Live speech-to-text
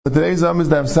Today's Am is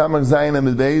Daf Samach Zayin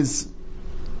and Beis.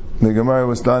 The Gemara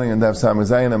was starting on Daf Samach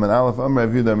Zayin and Aleph Amr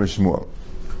Rav Yehuda Mishmuel.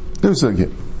 New sugya.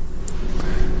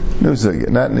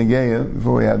 Not Negeya.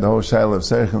 Before we had the whole Shaila of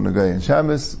Serechim Negeya and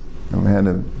Shabbos, and we had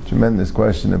a tremendous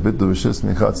question of Bittul Rishus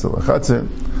Michatzer L'Chatzer.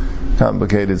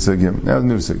 Complicated sugya. Now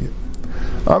new sugya.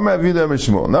 Amr Rav Yehuda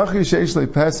Mishmuel. Nachi Sheish Le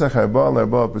Pesach Arba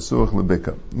Pesuach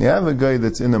Lebika. You have a guy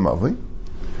that's in the Mavli,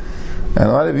 and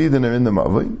a lot of Yidden are in the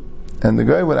Mavli. And the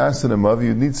guy would ask to the Mavi,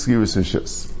 you'd need Skiris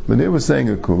Rishus. But they were saying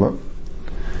a Kula,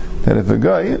 that if a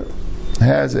guy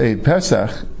has a Pesach,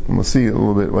 and we'll see a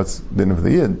little bit what's been of the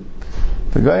Yid,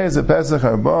 if a guy has a Pesach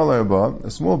Arba,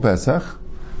 a small Pesach,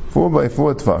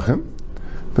 4x4 Tvachim,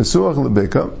 Pesuach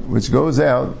Lebika, which goes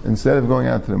out, instead of going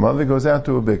out to the Mavi, goes out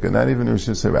to a Bika, not even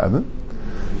Rishus Harabim,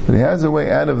 but he has a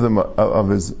way out of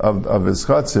his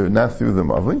Chatzir, not through the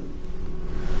Mavi.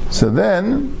 So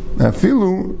then,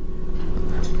 Afilu,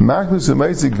 even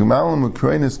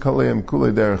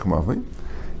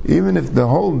if the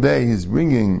whole day he's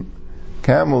bringing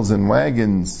camels and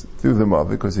wagons through the Mavi,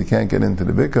 because he can't get into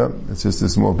the Bika, it's just a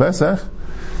small Pesach,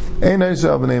 he doesn't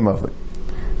answer on the Mavi.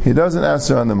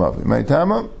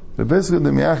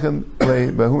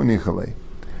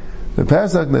 The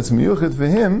Pesach that's miyuchet for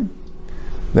him,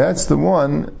 that's the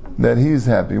one that he's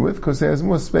happy with, because he has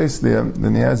more space there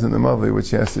than he has in the Mavi,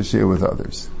 which he has to share with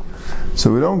others.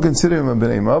 So we don't consider him a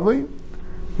Bnei Mavli.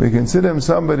 We consider him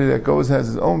somebody that has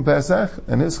his own Pesach,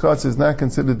 and his Chatz is not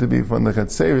considered to be from the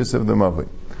Chatzeris of the Mavli.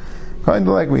 Kind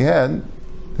of like we had,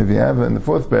 if you have in the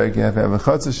fourth parak, you have to have a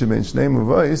Chatz Shebein Shnei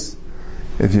Muvos.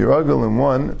 If you're Rogel in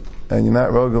one, and you're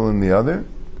not Rogel in the other,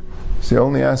 so you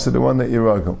only ask for the one that you're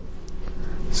Rogel.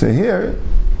 So here,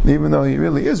 even though he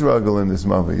really is Rogel in this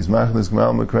Mavli, he's Machlis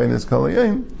Gmal Mekreinis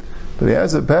Kalayim, but he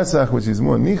has a Pesach which he's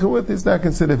more Nicha with, he's not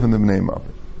considered from the Bnei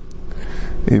Mavli.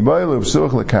 What's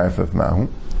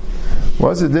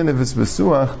the din if it's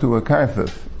besuach to a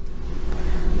karfif?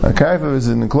 A karfif is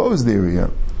an enclosed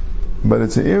area, but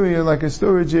it's an area like a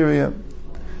storage area.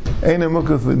 Ain't a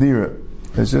mukaf v'dira.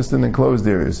 It's just an enclosed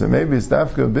area. So maybe it's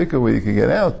dafka bika where you could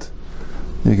get out.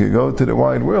 You could go to the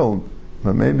wide world,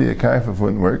 but maybe a karfif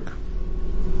wouldn't work.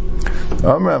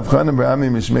 Amr Avchanan B'Ami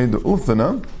Mishmei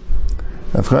Ulfana.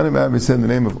 Avchanan B'Ami said the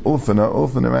name of Ulfana.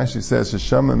 Ulfana actually says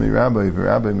Shama Mirabbai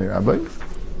V'Rabbai Mirabbai.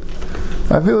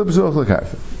 I feel besuach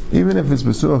l'karfif. Even if it's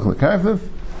besuach l'karfif,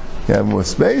 you have more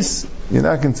space, you're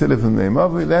not considered from the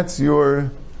Mavli, that's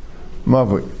your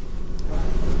Mavli.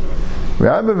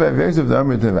 Rabbi Yosef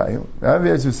Damar Tevayu, Rabbi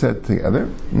Yosef said together,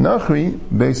 Nachri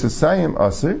Beis Asayim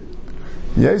Aser,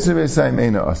 Yosef Beis Asayim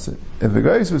Eina Aser. If a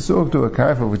guy is besuach to a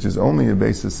karfif, which is only a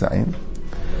Beis Asayim,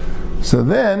 so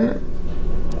then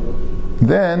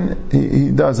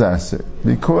he does Aser,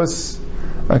 because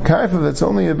a karfif that's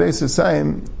only a Beis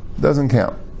Asayim doesn't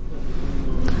count.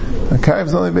 A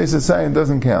karf's only base of sayim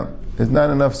doesn't count. There's not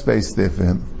enough space there for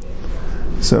him.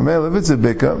 So if it's a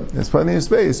bika, there's plenty of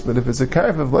space. But if it's a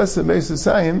karf of less than base of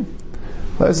sayim,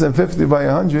 less than 50 by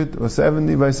 100 or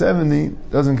 70 by 70,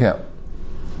 doesn't count.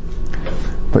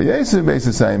 But yesir base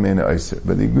of sayim ain't oiser.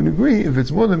 But you can agree, if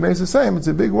it's more than base of sayim, it's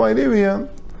a big wide area,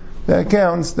 that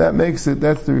counts, that makes it,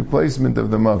 that's the replacement of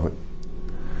the mavli.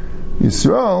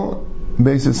 Yisrael,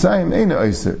 base of sayim ain't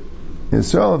oiser.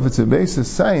 Yisrael, if it's a base of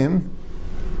sayim,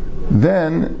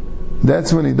 then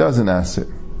that's when he doesn't ask it.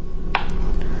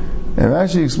 And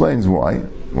Rashi explains why.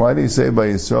 Why do you say by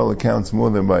Yisrael it counts more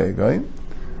than by a guy?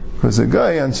 Because a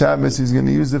guy on Shabbos, he's going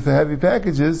to use it for heavy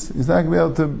packages. He's not going to be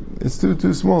able to, it's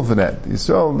too small for that.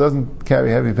 Yisrael doesn't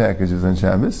carry heavy packages on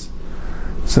Shabbos.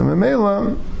 So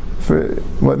Memela, for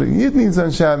what a Yid needs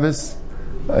on Shabbos,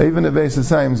 even a base of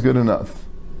sayim is good enough.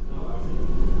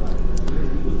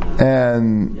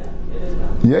 And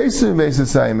Yisrael base of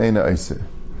sayim ain't Yisrael.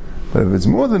 But if it's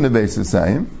more than the base of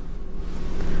sayim,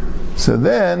 so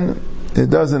then it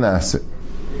doesn't ask it.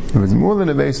 If it's more than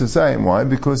the base of sayim, why?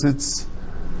 Because it's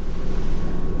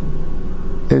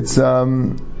by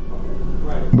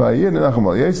Yid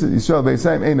Nachamal. Yisrael base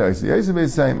sayim ain't Yisrael. Yisrael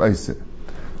base sayim Yisrael.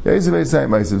 Yisrael base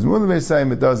sayim Yisrael. If it's more than the base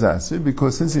sayim, it does ask it,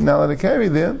 because since he's not allowed to carry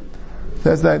there,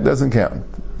 that doesn't count.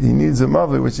 He needs a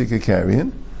mavli which he could carry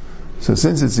in. So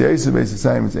since it's Yisrael base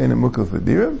sayim, it's ain't a mukal for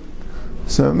dira.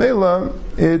 So Mela,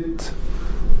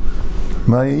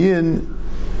 by Yid,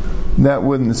 that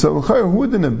wouldn't. So who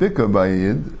wouldn't a bika by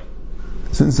Yid?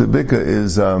 Since the bika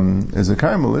is a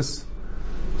karmelis,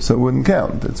 so it wouldn't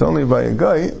count. It's only by a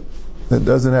guy that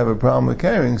doesn't have a problem with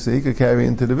carrying, so he could carry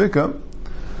into the bika.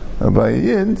 By a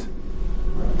Yid,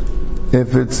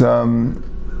 if it's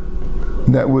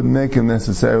that wouldn't make him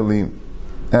necessarily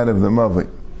out of the mavli.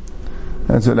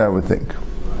 That's what I would think.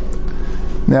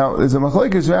 Now, there's a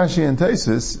machlokes Rashi and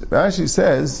Taisus. Rashi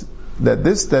says that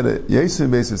Yesir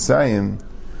Beis Hasayim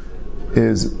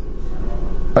is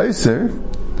Eiser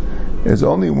is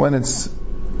only when it's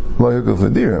Lo Hukuf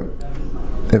L'Dira.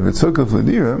 If it's Hukuf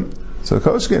L'Dira, so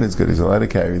Koshkin is good, he's allowed to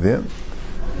carry there,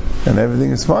 and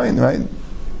everything is fine, right?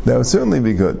 That would certainly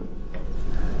be good.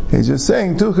 He's just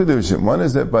saying two Chedushim. One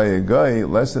is that by a guy,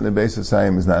 less than a Beis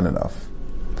Hasayim is not enough.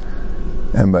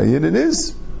 And by Yid it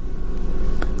is.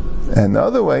 And the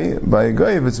other way, by a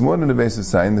guy, if it's more than a Beis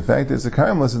Hasayim, the fact that it's a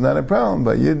Karmelis is not a problem.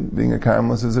 By Yid being a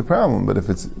Karmelis is a problem. But if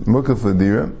it's Mukaf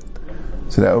L'Dira,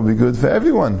 so that would be good for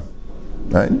everyone.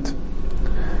 Right?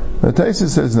 But Taisa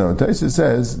says no. Taisa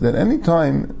says that any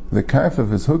time the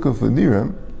Karfif is Hukaf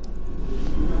L'Dira,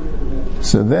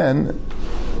 so then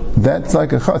that's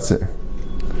like a Chatzir.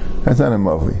 That's not a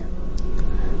Mavi.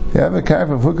 If you have a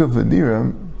Karfif Hukaf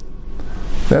L'Dira,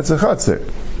 that's a Chatzir.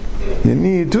 You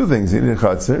need two things. You need a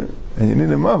Chatzir and you need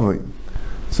a Mavi.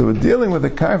 So we're dealing with a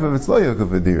Karfif, it's lo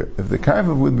Hukaf L'Dira. If the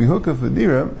Karfif would be Hukaf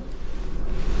L'Dira,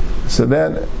 so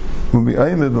that would be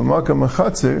Ayimid B'makam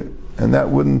Chatzir, and that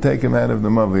wouldn't take him out of the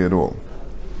Mavi at all.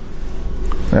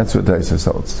 That's what Taisus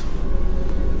holds.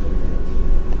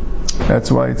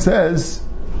 That's why it says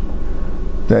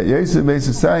that Yesir Beis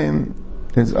Hasayim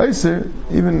is Eiser,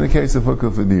 even in the case of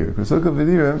Hukaf L'Dira. Because Hukaf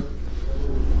L'Dira,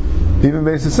 even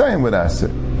Beis Hasayim would ask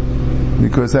it,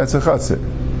 because that's a Chatzir.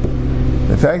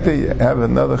 The fact that you have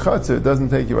another Chatzir doesn't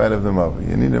take you out of the Mavi.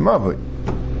 You need a Mavi.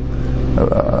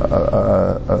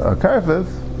 A Karfif,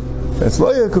 that's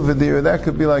Lo Hukaf L'Dira, that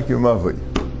could be like your Mavi.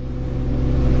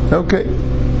 Okay.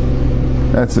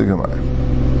 That's the Gemara.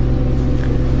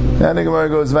 Now the Gemara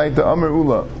goes right to Amr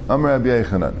Ula, Amr Rabbi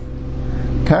Yechanan.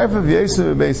 Karfif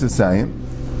Yesir Beis Hasayim.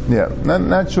 Yeah,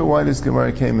 not sure why this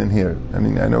Gemara came in here. I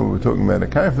mean, I know we're talking about a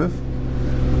Karfif,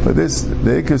 but the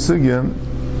Ikar Sugya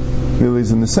really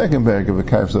is in the second parak of a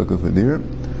Karfif Hukaf L'Dira.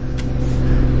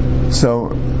 So,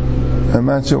 I'm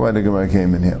not sure why the Gemara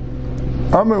came in here.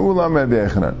 Amr Ula, Amr Rabbi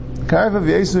Yechanan. Karfif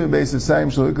Yesir Beis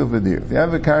Hasayim Shel Hukaf L'Dira. If you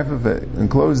have a Karfif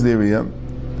enclosed area,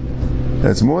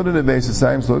 that's more than a Beis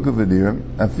Hasayim Shel Hukaf L'Dira,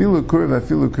 Afilu Kurv,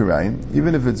 Afilu Karayim,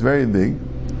 even if it's very big,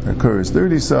 a Kur is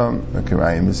 30 some, a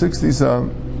Karayim is 60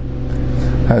 some,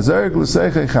 Hazarek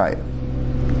L'Seichei Chayim.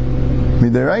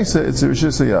 Midaraisa, it's a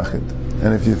Rishus HaYachid.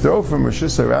 And if you throw from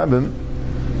Rishus HaRabim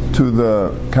to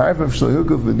the Karfif Shel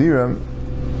Hukaf L'Dira,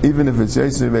 even if it's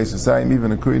Yesir Beis Hasayim,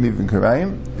 even a Kur, even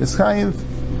Karayim, it's Chayim.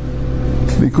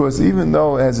 Because even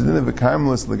though it has a din of a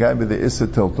Karmelis L'Gaibe the Issa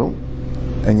Tiltul,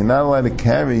 and you're not allowed to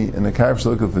carry in a Karfif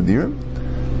Shel Hukaf L'Dira,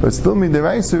 but still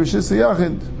Midaraisa Rishus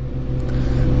HaYachid.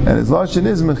 And his lashon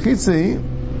is mechitzi,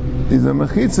 is a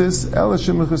mechitzis ela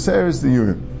shemechuser is the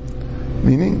urim,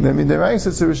 meaning that midaraisa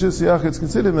it's a rishus yachid, it's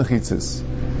considered mechitzis.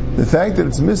 The fact that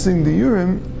it's missing the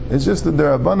urim is just the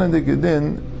derabanan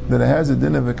dikadin that it has a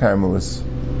din of a karmelis.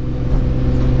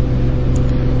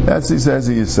 That's he says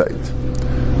he is sight.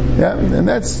 Yeah, and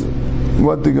that's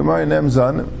what the Gemara nems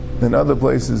on in other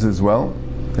places as well.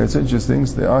 It's interesting.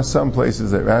 There are some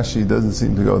places that Rashi doesn't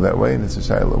seem to go that way, and it's a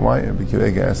shayla why. Rabbi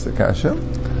Kirega asked the kasha,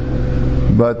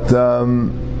 but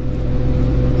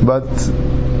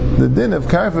the din of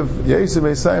Karfif Yesir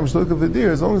Beis Hasayim Shel Hukaf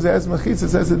L'Dira, as long as it has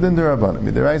mechitzas, that's a din d'Rabbanan.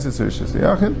 Midaraisa it's Rishus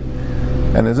HaYachid,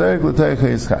 and Hazarek L'Teicha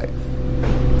is Chayv.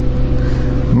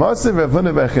 Masav Rav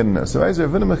Huna bar Chinna. So Rav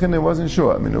Huna bar Chinna wasn't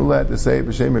sure. I mean, Ula had to say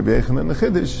b'shem Rabbi Yechanan in the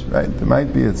Chiddush, right? There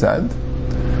might be a tzad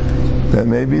that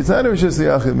maybe it's not a Rishus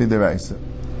HaYachid midaraisa.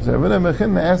 So Rav Huna bar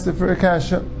Chinna asked it for a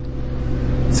kasha.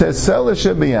 It says, Sela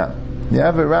Shebiyam. You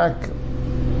have a rock,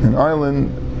 an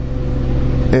island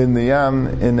in the Yam,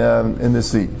 in the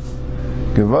sea.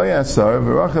 Gavoy Asar,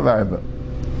 V'rochav Arba.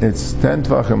 It's 10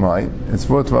 tvachim high, it's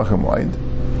 4 tvachim wide.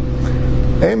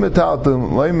 Ein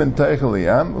metaltum, loy min teichel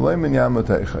yam, loy min yam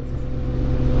teichel.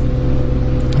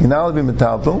 You're not allowed to be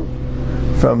metaltum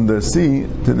from the sea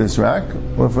to this rock,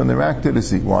 or from the rock to the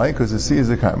sea. Why? Because the sea is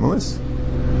a karmelis.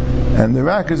 And the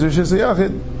rock is Rishus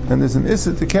HaYachid, and there's an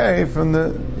issa to carry from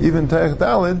the even Teich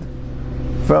Dalid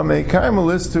from a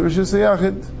Karmelis to Rishus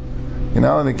HaYachid. You're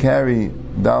not allowed to carry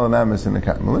Dalad Amis in a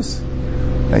Karmelis,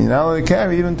 and you're not allowed to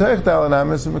carry even Teich Dalad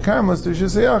Amis from a Karmelis to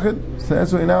Rishus HaYachid. So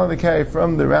that's what you're not allowed to carry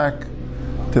from the rock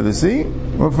to the sea,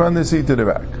 or from the sea to the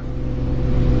rock.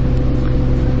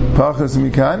 Pachas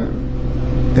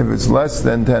Mikan, if it's less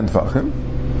than 10 Tvachim,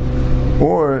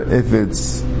 or if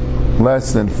it's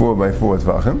less than 4 by 4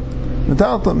 Tvachim,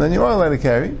 Metaltum, then you are allowed to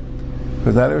carry,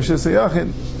 because not a Rishus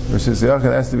HaYachid. Rishus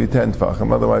HaYachid has to be 10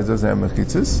 Tvachim, otherwise it doesn't have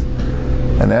mechitzas,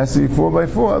 and it has to be 4 by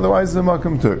 4, otherwise it's a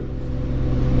Makam Tur.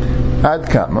 Ad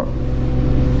Kama,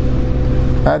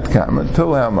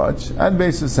 till how much? Ad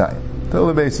Beis Hasayim, till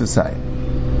the Beis Hasayim.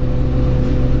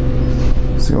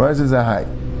 So why is a height?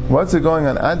 What's it going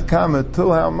on? Ad kama,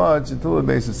 till how much? Until the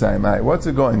base of Sayim. What's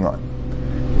it going on?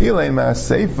 Elaine mas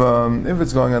seifa, if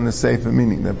it's going on the seifa,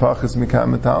 meaning that pachas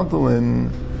mikam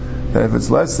metaltalin, that if it's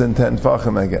less than 10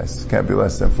 tfachim, I guess, can't be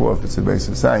less than 4 if it's a base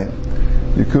of Sayim.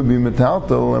 You could be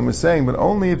metaltal, and we're saying, but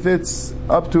only if it's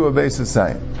up to a base of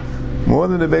Sayim. More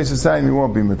than a base of Sayim, you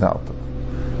won't be metaltal.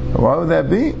 Why would that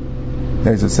be?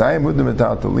 There's a Sayim with the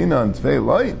metaltalina on tvei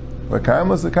light. Where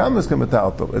karmelis, the karmelis can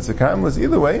metaltal. It's a karmelis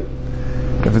either way.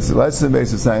 If it's less than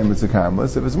base of Sayim, it's a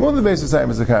karmelis. If it's more than base of Sayim,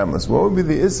 it's a karmelis. What would be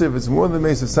the issur if it's more than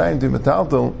base of Sayim to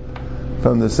metaltal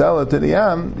from the seller to the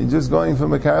yam? You're just going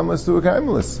from a karmelis to a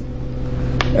karmelis.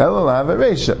 Elalav a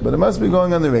reisha, but it must be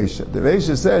going on the reisha. The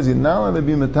reisha says you're not allowed to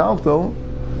be metaltal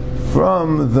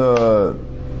from the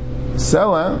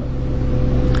seller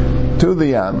to the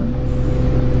yam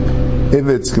if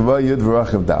it's kavah yud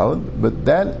v'rachav dalad, but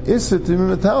that issur to be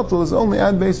metaltal is only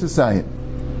ad base of Sayim.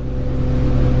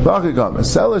 A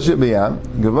seller should be yam,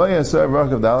 kavah yasar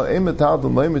v'rachav dalad, ein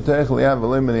metaltal loy miteichel yam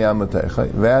v'loy min yam miteichel,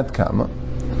 v'ad kama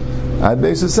ad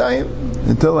base of Sayim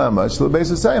until how much? Till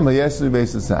base of Sayim, yes to the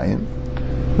base of Sayim.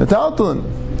 Metaltalin.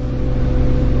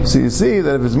 So you see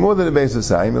that if it's more than a base of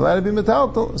Sayim, you're allowed to be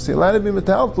metaltal. So you're allowed to be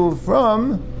metaltal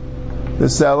from the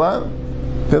seller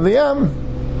to the yam.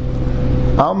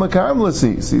 Alma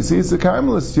karmelisi. So you see it's a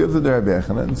karmelis. You have the Rabbi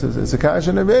Yechanan. It says it's a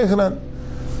kasha Rabbi Yechanan.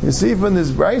 You see from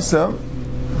this brisa,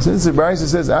 since the brisa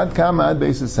says ad kama ad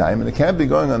base of Sayim, and it can't be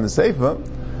going on the seifa,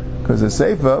 because the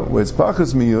seifa, where it's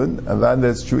pachas miyud, avad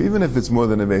that's true, even if it's more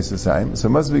than a base of Sayim, so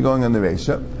it must be going on the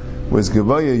reisha, was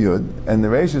Gevaya Yud, and the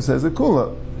Reisha says the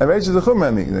Kula. The Reisha is a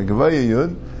Chumrami. The Gevaya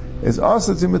Yud is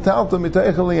also to metaltal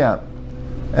miteichel yam,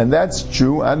 and that's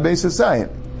true on base of Sayim.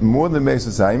 More than base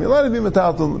of Sayim, you're allowed to be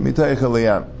metaltal miteichel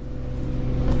yam.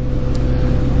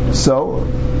 So,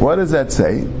 what does that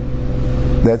say?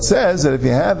 That says that if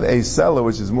you have a seller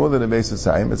which is more than a base of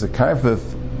Sayim, it's a karfif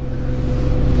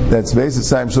that's base of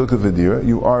Sayim shulka v'dira,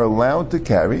 you are allowed to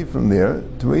carry from there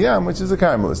to a yam, which is a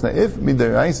karmelis. Now, if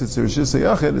midaraisa it's a rishus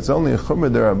hayachid, it's only a chumra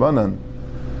derabanan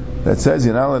that says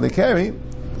you're not allowed to carry.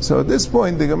 So at this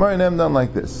point, the Gemara nem done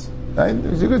like this. Right?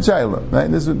 It's a good shaila. Right?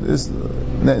 This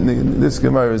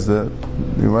Gemara is the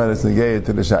Gemara that's negated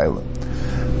to the shaila.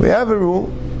 We have a rule.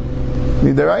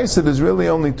 Midaraisa there's really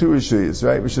only 2 rishuyas,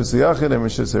 right? Rishus hayachid and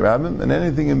rishus harabim, and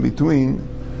anything in between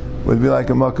would be like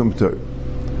a makom tur.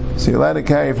 So you're allowed to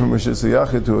carry from Rishus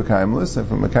HaYachid to a Karmelis, and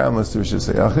from a Karmelis to Rishus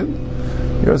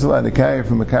HaYachid. You're also allowed to carry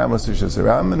from a Karmelis to Rishus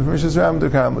HaRam, and from Rishus HaRam to a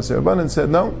Karmelis. So Rabbanan said,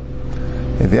 no.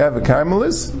 If you have a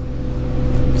Karmelis,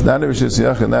 it's not a Rishus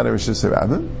HaYachid, not a Rishus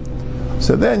HaRam.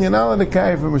 So then you're not allowed to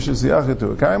carry from Rishus HaYachid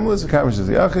to a Karmelis, Rishus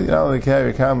HaYachid, you're not allowed to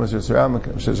carry a Karmelis, Rishus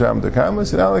HaRam to a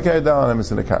Karmelis, you're not allowed to carry Dal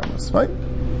Hanemis in a Karmelis. Right?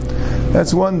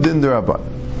 That's one Din D'Rabbanan.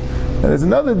 And there's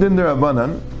another Din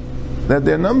D'Rabbanan, that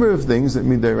there are a number of things that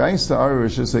midaraisa are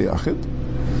Rishus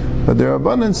HaYachid, but the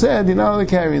Rabbanan said you're not allowed to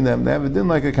carry them. They have a din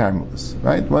like a karmelis,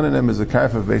 right? One of them is a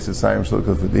karfa basis Sayim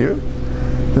Shulka V'dir.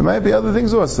 There might be other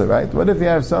things also, right? What if you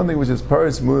have something which is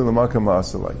paris mul l'makam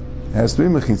ma'asalai? It has 3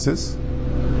 mechitzas,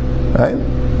 right?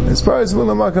 It's paris mul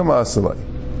l'makam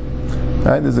ma'asalai,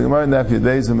 right? There's a Gemara in Daf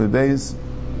Yudbeis and Midbeis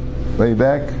way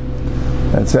back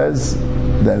that says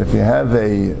that if you have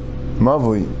a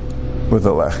mavui with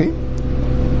a lechi,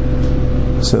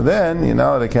 so then you're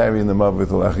not allowed to carry in the mav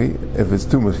with a lechi if it's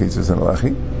 2 mechitzas and a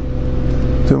lechi,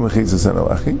 2 mechitzas and a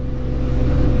lechi,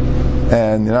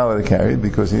 and you're not allowed to carry it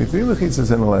because you need 3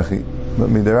 mechitzas and a lechi. But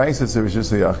midaraisa it's a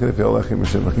rishus hayachid if you're a lechi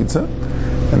mishel mechitza,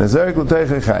 and a zerek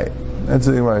l'teichei chayim. That's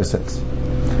what the Gemara says.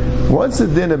 What's the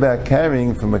din about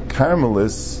carrying from a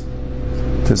karmelis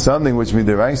to something which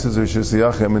midaraisa is a rishus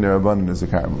hayachid and midarabanan is a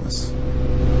karmelis?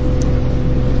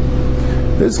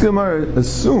 This Gemara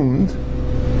assumed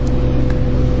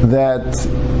that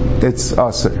it's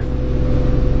aser.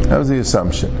 That was the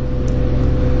assumption.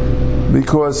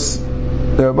 Because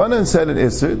the Rabbanan said it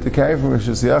iser to carry from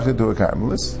Rishus HaYachid to a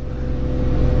karmelis.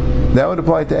 That would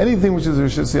apply to anything which is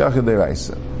Rishus HaYachid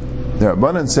deraisa. The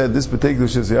Rabbanan said this particular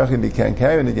Rishus HaYachid you can't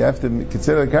carry it, you have to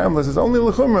consider the karmelis is only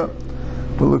l'chumra.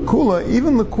 But l'kula,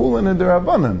 even l'kula in the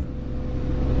Rabbanan.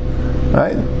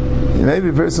 Right? Maybe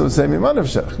a person would say,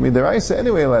 Mimanavshach. Midaraisa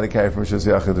anyway allowed to carry from Rishus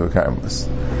HaYachid to a karmelis.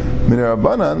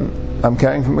 Midarabanan, I'm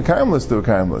carrying from a karmelis to a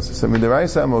karmelis. So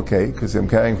midaraisa I'm okay, because I'm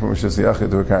carrying from Rishus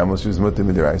HaYachid to a karmelis, which is mutter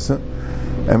midaraisa.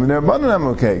 And midarabanan I'm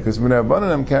okay, because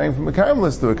midarabanan I'm carrying from a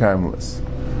karmelis to a karmelis.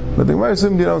 But the Gemara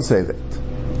assumed you don't say that.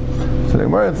 So the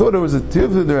Gemara thought it was a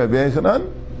tiv to the Rabbi Yechanan,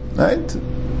 right?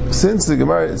 Since the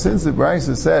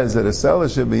Brisa says that a seller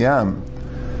should be yam,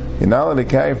 you're not allowed to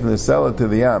carry from the seller to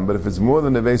the yam, but if it's more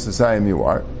than the base of Sayim, you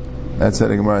are. That's how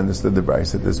the Gemara understood the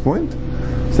Brisa at this point.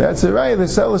 So that's a right. The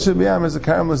seller should be yam as a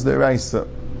karmelis deraisa.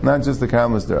 not just the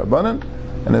Karmelis Derabanan,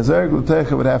 and a Zereg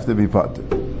L'Teicha would have to be Pater.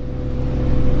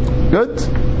 Good?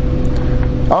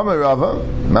 Amar Rava,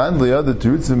 Man Li'ad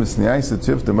Terutzim Misniyaisa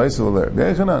Tzif the Meisel L'Er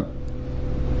B'Yechanan.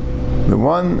 The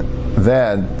one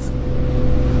that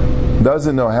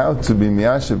doesn't know how to be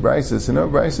Miyasha Brises, you know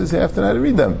Brises, you have to know how to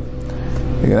read them.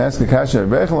 You can ask a kasha,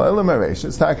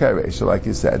 it's Taka Resha, like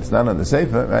you said. It's not on the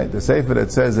Sefer, right? The Sefer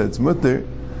that says that it's Mutter,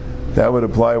 that would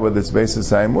apply whether it's Beis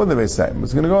Hasayim or the Beis Hasayim.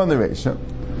 It's going to go on the Resha.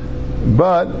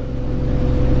 But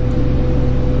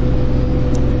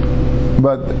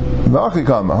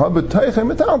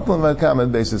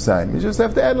you just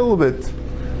have to add a little bit.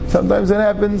 Sometimes it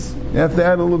happens, you have to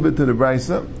add a little bit to the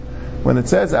Brisa. When it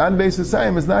says Ad Beis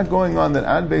Hasayim, it's not going on that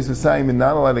Ad Beis Hasayim is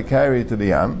not allowed to carry to the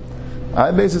Yam.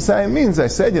 Ad Beis Hasayim means, I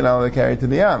said you're not allowed to carry to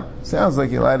the Yam. Sounds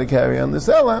like you're allowed to carry on the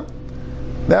Sela.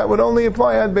 That would only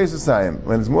apply Ad Beis Hasayim.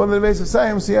 When it's more than a Beis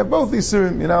Hasayim, so you have both these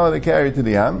Surim, you're not allowed to carry to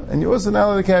the Yam, and you're also not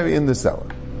allowed to carry in the Sela.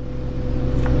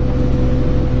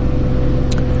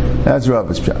 That's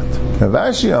Rava's Pshat.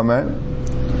 Ravashi Amar,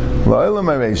 La'olam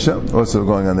HaReisha, also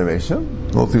going on the Reisha,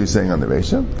 all three saying on the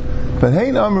Reisha, but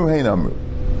Hein Amru, Hein Amru.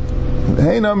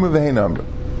 Hein Amru, Hein Amru.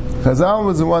 Chazal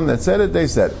was the one that said it, they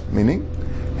said it. Meaning,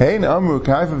 Hein Amru,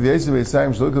 Kaif of Yeshu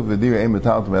Yisayim, Shlukah V'dir, Ein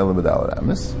Metal Tumel B'dal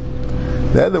Amis.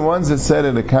 They're the ones that said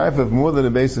it, a Kaif of more than a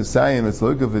base of Yisayim, it's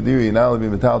Shlukah V'dir, Yinal V'di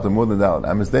Metal Tum more than Dal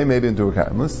Amis. They made it into a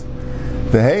Kaimelis.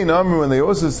 The Hein Amru, and they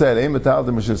also said, Ein Metal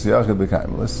Tum Mishus Yachid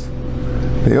B'Kaimelis.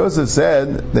 They also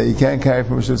said that you can't carry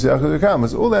from Mishus Yachid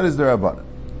B'Kaimelis. All that is the Rabbanan.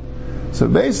 So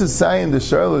base of Sayim, the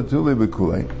Sharla Tuli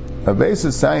B'Kulei, a base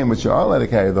of Sayim which you are allowed to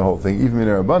carry the whole thing, even in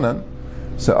a Rabbanan,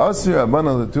 so Asir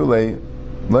Rabbanan L'Tulei,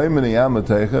 Lo Min Yam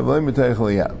L'Teicha, Lo Min Teicha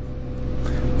L'Yam.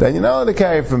 Then you're not allowed to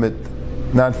carry from it,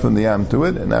 not from the Yam to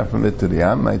it, and not from it to the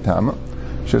Yam, my Tama.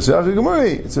 Shus Yachid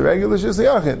Gemuri, it's a regular Shus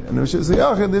Yachid, and if Shus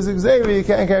Yachid is Xavier, you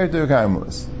can't carry it to a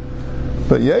Kaimelis.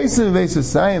 But Yosef base of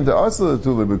Sayim, the Asir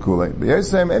L'Tulei B'Kulei. But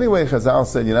Yosef, anyway, Chazal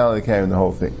said you're not allowed to carry the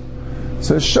whole thing.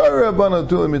 So Shar Rabbanan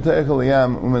L'Tulei M'Teicha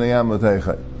L'Yam, U'Min Yam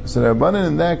L'Teicha. So the Rabbanan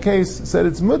in that case said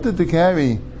it's mutter to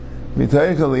carry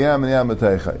mitaycha liyam and yam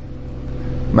mitaycha.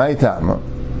 My tama.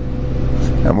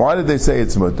 And why did they say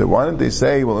it's mutter? Why didn't they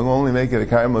say, well, we'll only make it a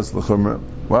kaimus l'chumra?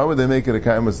 Why would they make it a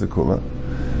kaimus l'kula?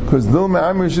 Because dil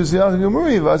me'amr shesiyach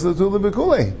gemuri v'aslatula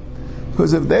b'kulei.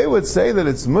 Because if they would say that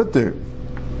it's mutter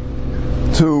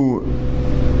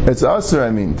it's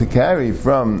asur, to carry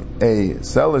from a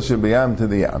selah shebiyam to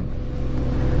the yam,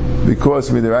 because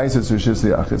midiraisa it's Rishis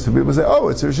Yachid. So people say, oh,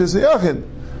 it's Rishis Yachid.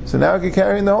 So now you can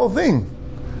carry in the whole thing.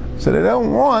 So they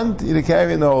don't want you to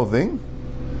carry in the whole thing.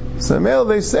 So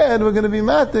they said, we're going to be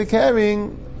matter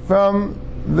carrying from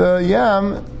the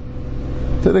Yam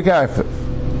to the Karfif.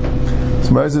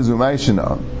 So Moses Umay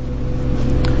Shana.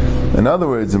 In other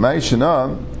words, Umay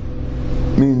Shana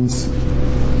means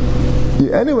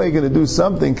you're anyway going to do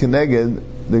something connected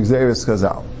the Gzeres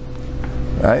Chazal.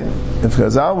 Right? If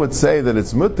Chazal would say that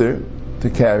it's mutter to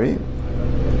carry,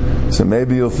 so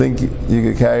maybe you'll think you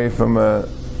could carry from a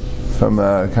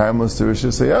Karmelis to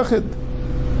Rishus HaYachid.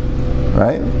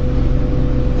 Right?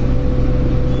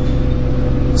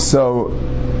 So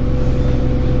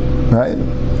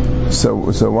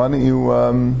why don't you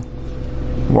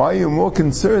why are you more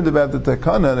concerned about the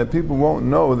takana that people won't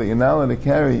know that you're not allowed to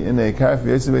carry in a Karfi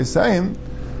Yosef Yisayim?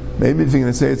 Maybe if you're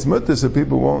going to say it's mutter, so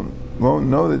people won't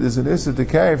know that there's an issue to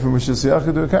carry from Rishus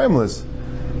HaYachid to a Kaimelis.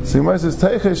 So Gemara says,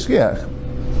 Teicha Shkiach.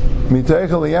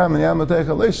 Miteicha L'Yam and Yam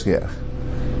Teicha L'Shkiach.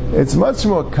 It's much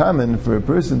more common for a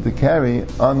person to carry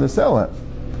on the Sela.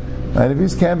 And if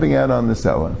he's camping out on the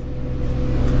Sela,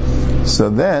 so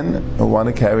then he'll want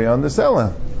to carry on the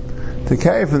Sela. To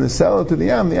carry from the Sela to the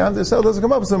Yam the Sela doesn't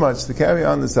come up so much. To carry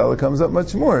on the Sela comes up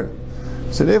much more.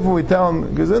 So therefore we tell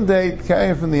him, Gesundheit,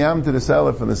 carry from the Yam to the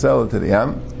Sela, from the Sela to the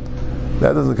Yam.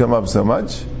 That doesn't come up so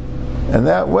much. And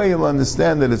that way you'll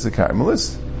understand that it's a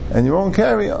Karmelis, and you won't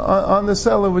carry on the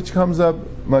Sela, which comes up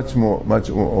much more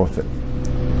often.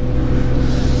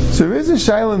 So there is a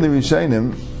Shaila in the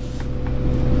Rishonim.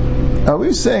 Are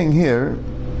we saying here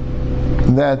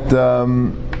that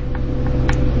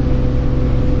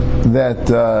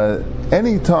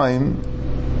any time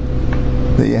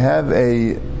that you have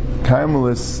a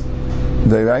Karmelis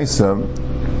Deraisa,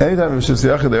 anytime it's Rishus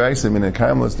HaYachid Deraisa, meaning a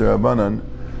Karmelis Derabanan,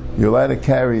 you're allowed to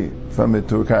carry from it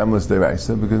to a Karmelis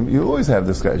Deraisa, because you always have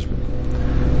this cheshbon.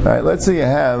 Right? Let's say you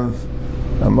have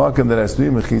a makom that has three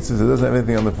mechitzas, it doesn't have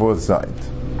anything on the fourth side.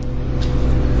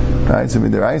 Right? So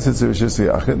Deraisa it's a Rishus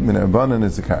HaYachid, Derabanan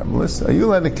it's a Karmelis. Are you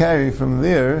allowed to carry from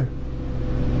there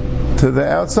to the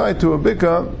outside, to a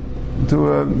bika, to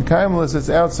a Karmelis that's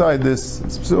outside this,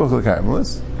 it's Psuach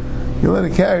Karmelis? You're allowed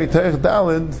to carry Teich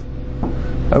Dalid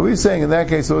Are we saying in that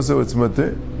case also it's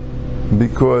mutter?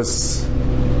 Because if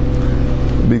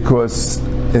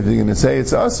you're going to say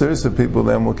it's usher, so people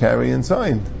then will carry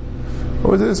inside.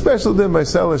 Or is it a special din by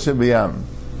Sela Shebiyam?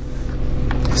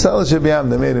 Sela Shebiyam,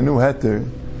 they made a new heter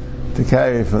to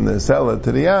carry from the Sela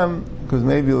to the Yam, because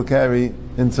maybe you'll carry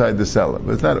inside the Sela,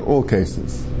 but it's not all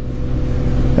cases.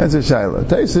 That's a Shaila.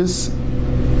 Taisus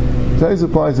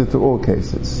applies it to all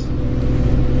cases.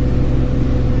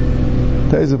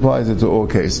 Taisus applies it to all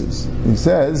cases. He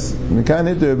says, Mekan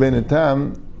hitter ben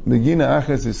etam, begina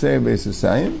achas yisei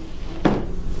beisasayim,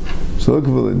 shlok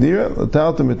v'ledira,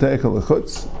 l'talta meteicha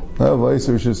l'chutz,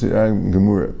 ha'vayser shesirayim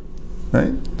gemura.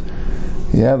 Right?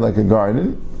 He had like a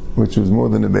garden, which was more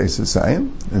than a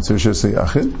beisasayim, it's a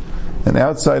shesiyachid, and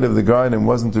outside of the garden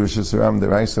wasn't a shesiram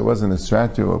deraisa, it wasn't a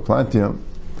stratio or plantio,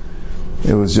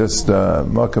 it was just a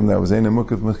makam that was ein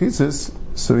mukaf mechitzis,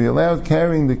 so he allowed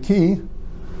carrying the key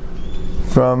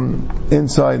from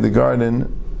inside the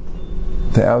garden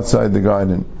to outside the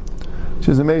garden, which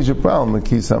is a major problem, a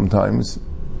key sometimes,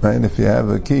 right? If you have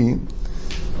a key,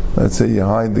 let's say you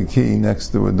hide the key next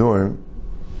to a door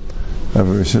of a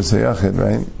Rishus HaYachid,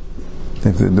 right?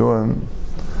 If the door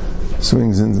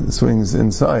swings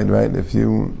inside, right? If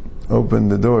you open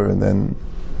the door and then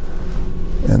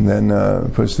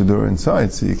push the door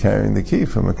inside, so you're carrying the key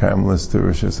from a Carmelist to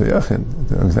Rishus HaYachid. You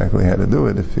don't know exactly how to do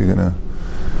it if you're going to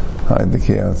hide the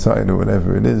key outside or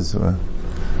whatever it is. Or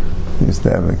you used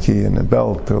to have a key in a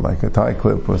belt or like a tie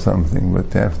clip or something,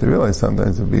 but you have to realize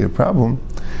sometimes it'll be a problem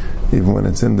even when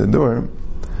it's in the door.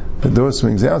 The door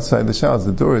swings outside the shals.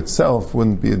 The door itself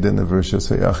wouldn't be a din of Rishus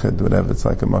HaYachid, whatever. It's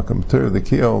like a makam tur, the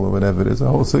keyhole or whatever. There's a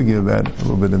whole sugi about a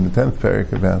little bit in the 10th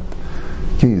parak about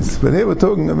keys. But here we're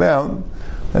talking about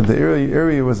that the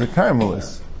area was a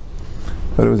Carmelis,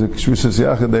 but it was a Rishus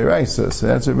HaYachid deraisa. So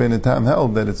that's what Rabbeinu Tam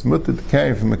held, that it's mutter to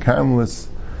carry from a Carmelis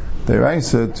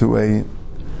deraisa to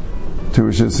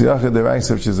Rishus HaYachid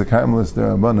deraisa, which is a Carmelis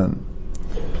derabanan.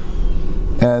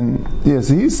 And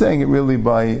so he's saying it really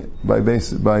by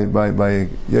Yosef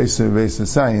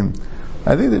Vesasayim.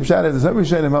 I think the pshat is some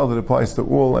Rishonim held that applies to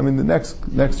all. I mean, the next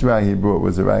raya he brought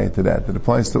was a raya to that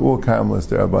applies to all Carmelis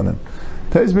derabanan.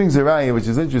 Tez brings a raya which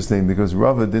is interesting because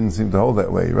Rava didn't seem to hold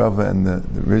that way. Rava and the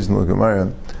original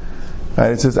Gemara.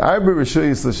 Right, it says Arba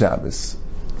Rishuyis l'Shabbos.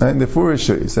 Right, the 4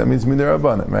 Rishuyis. That means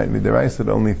Midarabanan. Right, Midaraisa said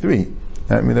only 3.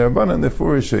 Right, Midarabanan, the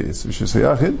 4 Rishuyis. Rishus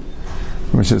HaYachid,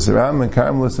 Rishus HaRam, and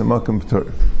Carmelis, and Makam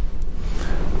P'tur.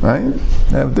 Right?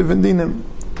 They have different dinim.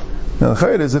 Now,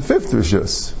 there's a 5th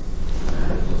Rishus.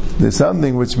 There's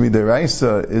something which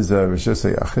Midaraisa is a Rishus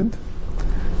HaYachid,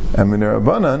 and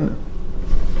Midarabanan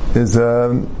is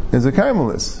a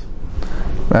Carmelis.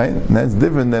 Right? And that's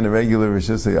different than a regular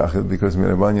Rishus HaYachid because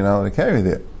Midarabanan you're not allowed to carry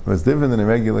there. But it's different than a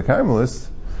regular Carmelis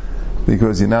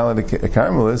because you're not allowed to a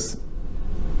Carmelis.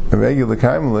 A regular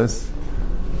Carmelis,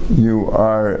 you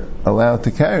are allowed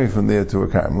to carry from there to a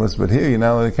Carmelis, but here you're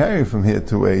not allowed to carry from here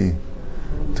to a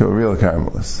real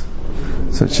Carmelis.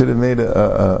 So it should have made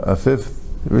a 5th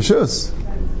Rishus.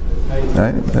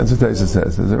 Right? That's what Taisa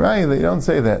says. There's a raya that you don't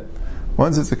say that.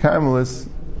 Once it's a Carmelis,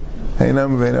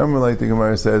 like the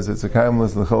Gemara says, it's a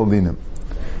Carmelis l'chol dinim.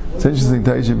 It's interesting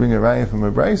that you should bring a raya from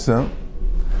a Brisa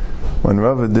when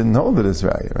Rava didn't hold it as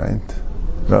raya, right?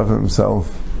 Rava himself,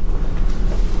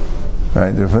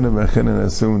 right? Rav Huna bar Chinan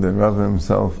assumed that Rava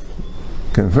himself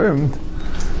confirmed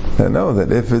that no,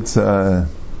 that if it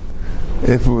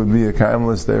would be a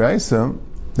Carmelis deraisa,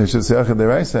 the Rishus HaYachid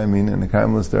deraisa, and a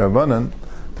Carmelis derabanan,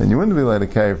 then you wouldn't be allowed to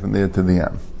carry from there to the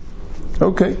Yam.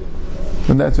 Okay.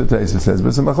 And that's what Taisa says.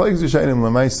 But some machlokes Rishonim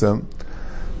l'maisa,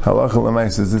 halacha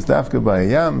l'maisa, is this dafka by a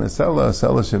yam, a sela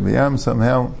shebiyam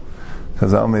somehow.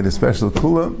 Chazal made a special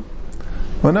kula.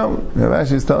 Well, no, Rav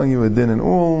Ashi is telling you a din and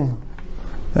all.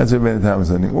 That's what Rabbeinu Tam is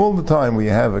saying. All the time we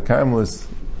have a Carmelis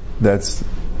that's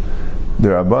the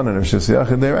Rabbanan of Rishus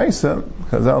HaYachid deraisa,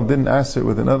 Chazal didn't answer it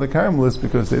with another Carmelis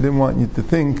because they didn't want you to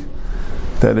think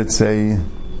that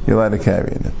you're allowed to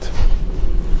carry in it.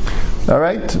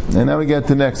 Alright, and now we get to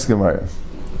the next Gemara.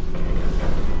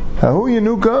 Hahu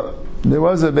Yenuka, there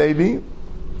was a baby,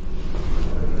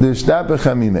 this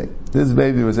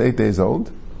baby was 8 days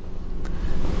old,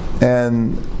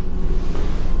 and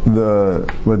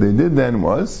what they did then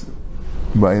was,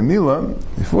 by a milah,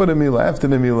 before the milah, after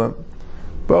the milah,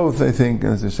 both I think,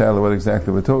 and it's a shallow what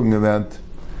exactly we're talking about,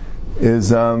 is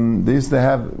they used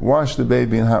to wash the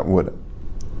baby in hot water.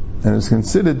 And it's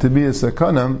considered to be a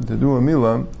sakanam to do a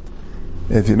milah.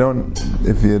 If you don't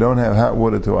have hot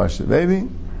water to wash the baby, you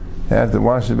have to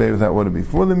wash the baby with hot water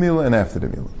before the milah and after the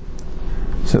milah.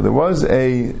 So there was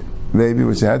a baby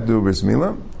which had to do bris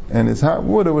milah, and his hot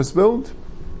water was spilled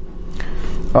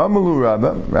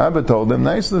Amalu Rabba told him,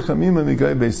 "Nice lechamima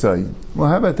migai beisai." Well,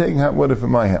 how about taking hot water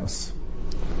from my house?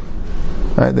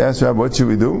 Right? They asked Rabba, "What should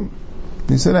we do?"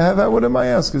 He said, "I have hot water in my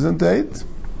house, because it's eight."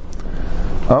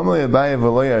 Amalei Abaye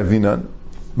v'lo yarvinan,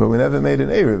 but we never made an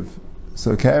erev,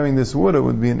 so carrying this water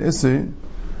would be an isser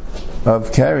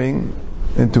of carrying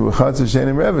into a chatzah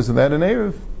shenim revis without an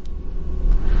erev.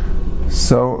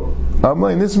 So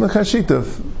Amalei nisma chashitav.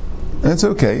 That's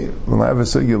okay. We'll have a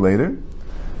sugya later.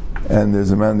 And there's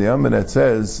a man the Amma that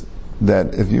says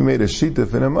that if you made a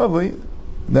shituf in a mavli,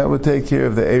 that would take care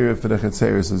of the erev for the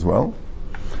chetzeris as well.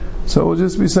 So we'll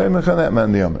just be saying on that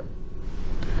man the Amma.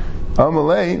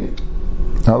 Amalei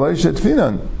halay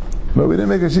shetfinan, but we didn't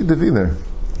make a shituf either.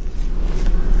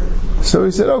 So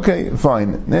he said, okay,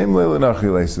 fine. Name leilanachi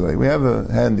leisilei. We have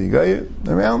a handy guy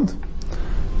around.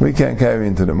 We can't carry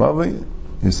into the mavli.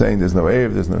 You're saying there's no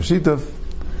erev, there's no shituf.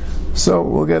 So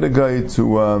we'll get a guy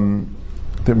to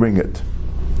bring it.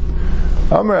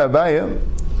 Amar Abaya,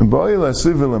 Bo'ila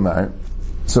Suvilamar.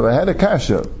 So I had a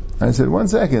kasha. I said, 1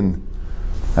 second.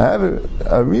 I have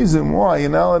a reason why you're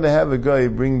not allowed to have a guy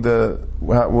bring the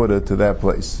hot water to that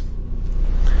place.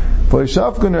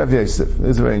 Poishafkun Rav Yosef.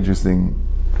 This is a very interesting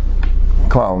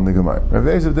klal in the Gemara. Rav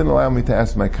Yosef didn't allow me to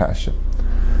ask my kasha.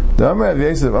 The Amar Rav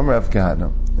Yosef, Amar Rav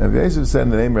Kahana. Rav Yosef said in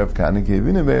the name of Rav Kahana,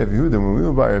 Kevina Rav Yehuda, when we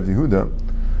were by Rav Yehuda,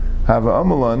 have a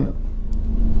amalan.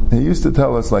 He used to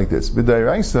tell us like this: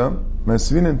 B'dayraisa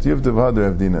masvinin tiyufta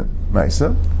v'hadar avdina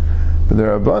ma'isa,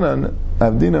 b'darabanan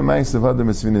avdina ma'isa v'hadar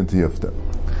masvinin tiyufta.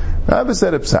 Rabbi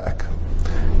said a psak.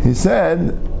 He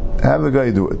said, have a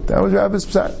guy do it. That was Rabbi's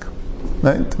psak.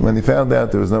 Right? When he found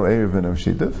out there was no erev and no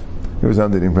shituf, he was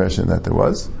under the impression that there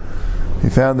was. He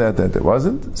found out that there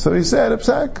wasn't, so he said a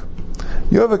psak.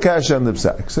 You have a kasha on the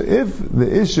psak. So if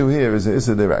the issue here is a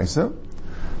issa deraisa,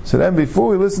 so then before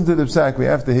we listen to the psak, we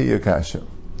have to hear your kasha.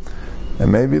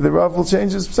 And maybe the Rav will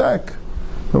change his psak.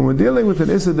 When we're dealing with an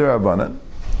issa derabanan,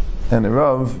 and a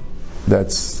Rav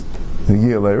that's a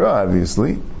Yilei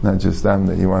obviously, not just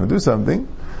that you want to do something,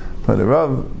 but a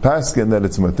Rav paskin that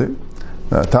it's mutter.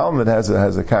 Now Talmud has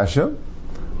a kasha.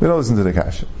 We don't listen to the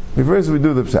kasha. First we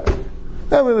do the psak.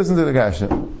 Then we listen to the kasha.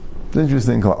 It's an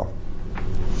interesting klal.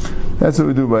 That's what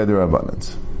we do by the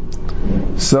Rabbanans.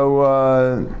 So,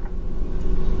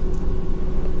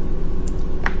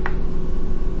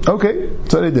 okay,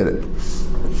 so they did it.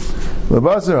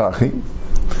 Labasar Hachi,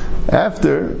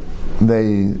 after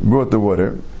they brought the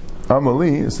water,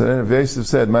 Amali, so then Rav Yosef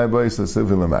said, my boys are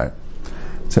Silvilamai.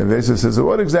 So Rav Yosef says, so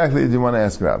what exactly did you want to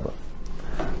ask Rabba?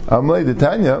 Amali de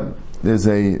Tanya, there's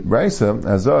a Raisa,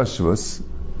 Azar Shvus,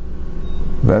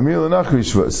 V'amir L'nachri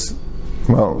Shvus.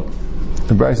 Well,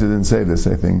 the Brisa didn't say this,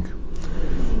 I think.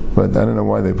 But I don't know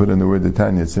why they put in the word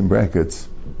Tanya, it's in brackets.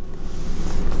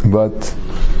 But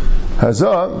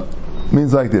Hazah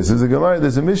means like this. There's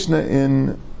a Mishnah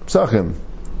in Psachim,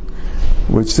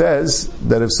 which says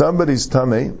that if somebody's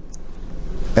tamei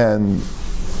and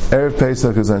Erev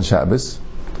Pesach is on Shabbos,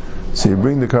 so you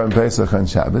bring the Korban Pesach on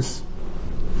Shabbos,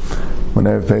 when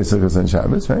Erev Pesach is on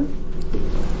Shabbos, right?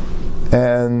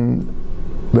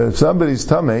 But if somebody's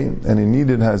tamei and he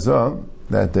needed Hazah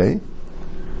that day,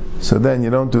 so then you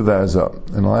don't do the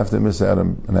Hazah, and I'll have to miss out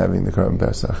on having the Korban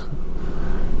Pesach.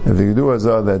 If you do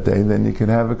Hazah that day, then you can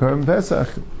have a Korban Pesach,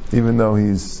 even though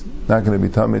he's not going to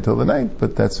be tamei till the night,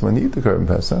 but that's when you eat the Korban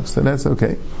Pesach, so that's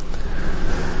okay.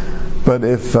 But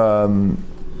if you're not going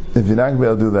to be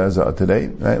able to do the Hazah today,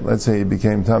 right? Let's say he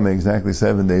became tamei exactly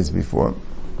 7 days before,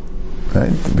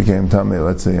 right? He became tamei,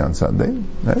 let's say on Sunday,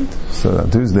 right? So on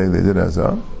Tuesday they did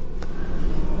Hazah,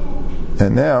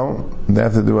 and now they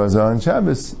have to do Hazah on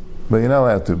Shabbos, but you're not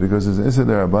allowed to because there's an Issa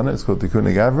D'Rabbanan, it's called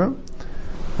Tikkun Gavra,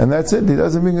 and that's it. He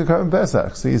doesn't bring a Korban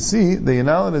Pesach. So you see that you're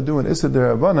not allowed to do an Issa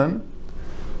D'Rabbanan,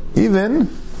 even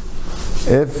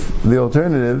if the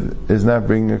alternative is not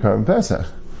bringing a Korban Pesach.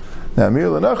 Now, Mir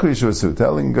L'nachri Shvusu,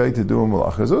 telling a guy to do a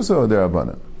malach is also a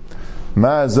D'Rabbanan.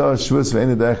 Ma'azah Shvus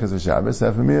Ve'ena D'echaz HaShabbos,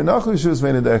 after Mir L'nachri Shvus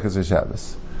Ve'ena D'echaz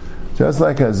HaShabbos. Just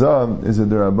like Hazah is a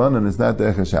D'Rabbanan, it's not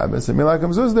D'echaz Shabbos, and Milak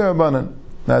Hamzuz is D'Rabbanan,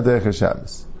 not D'echaz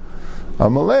Shabbos.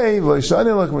 Amalei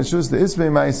v'ishani lach mishus the isbei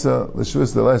ma'isa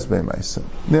l'shus the less bei ma'isa.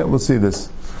 Yeah, we'll see this.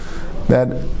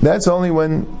 That's only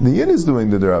when the yid is doing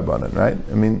the D'Rabbanan, right?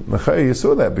 I mean, Machari, you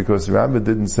saw that because the Rabbi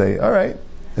didn't say, all right,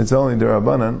 it's only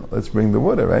D'Rabbanan, let's bring the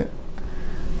water, right?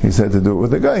 He said to do it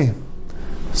with a guy.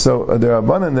 So a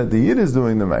D'Rabbanan that the yid is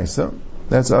doing the ma'isa,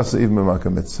 that's also even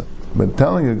b'makam mitzvah. But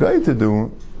telling a guy to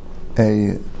do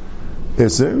a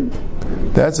iser,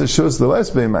 that's a shus the less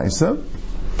bei ma'isa,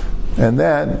 and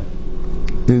that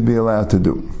he'd be allowed to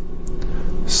do.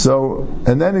 So,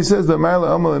 and then he says the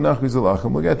Marla Amal and Nachri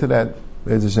Zalachim. We'll get to that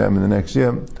Be'ez Hashem in the next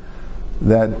year.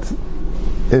 That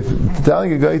if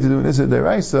telling a guy to do an Issa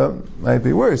Deraisa might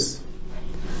be worse.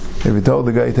 If he told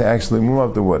the guy to actually move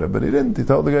up the water, but he didn't. He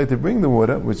told the guy to bring the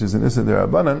water, which is an Issa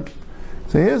Derabanan.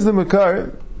 So here's the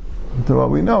Makar, to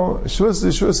what we know, Shus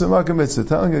is Shus Makar Mitzvah.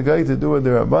 Telling a guy to do a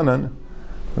Derabanan,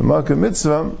 the Makar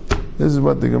Mitzvah, this is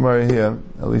what the Gemara here,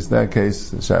 at least in that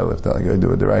case, the Shaila, if telling a guy to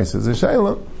do a Deraisa is a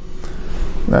Shaila.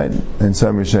 Right? And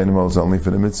some Rishonim holds only for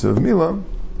the Mitzvah of Milah,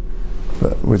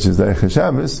 which is the Eicha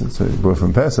Shabbos. So it's brought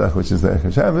from Pesach, which is the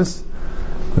Eicha Shabbos.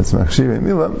 That's Machshirei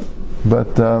Milah.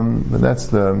 But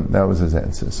that was his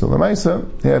answer. So Lamaisa,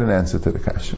 he had an answer to the kasha.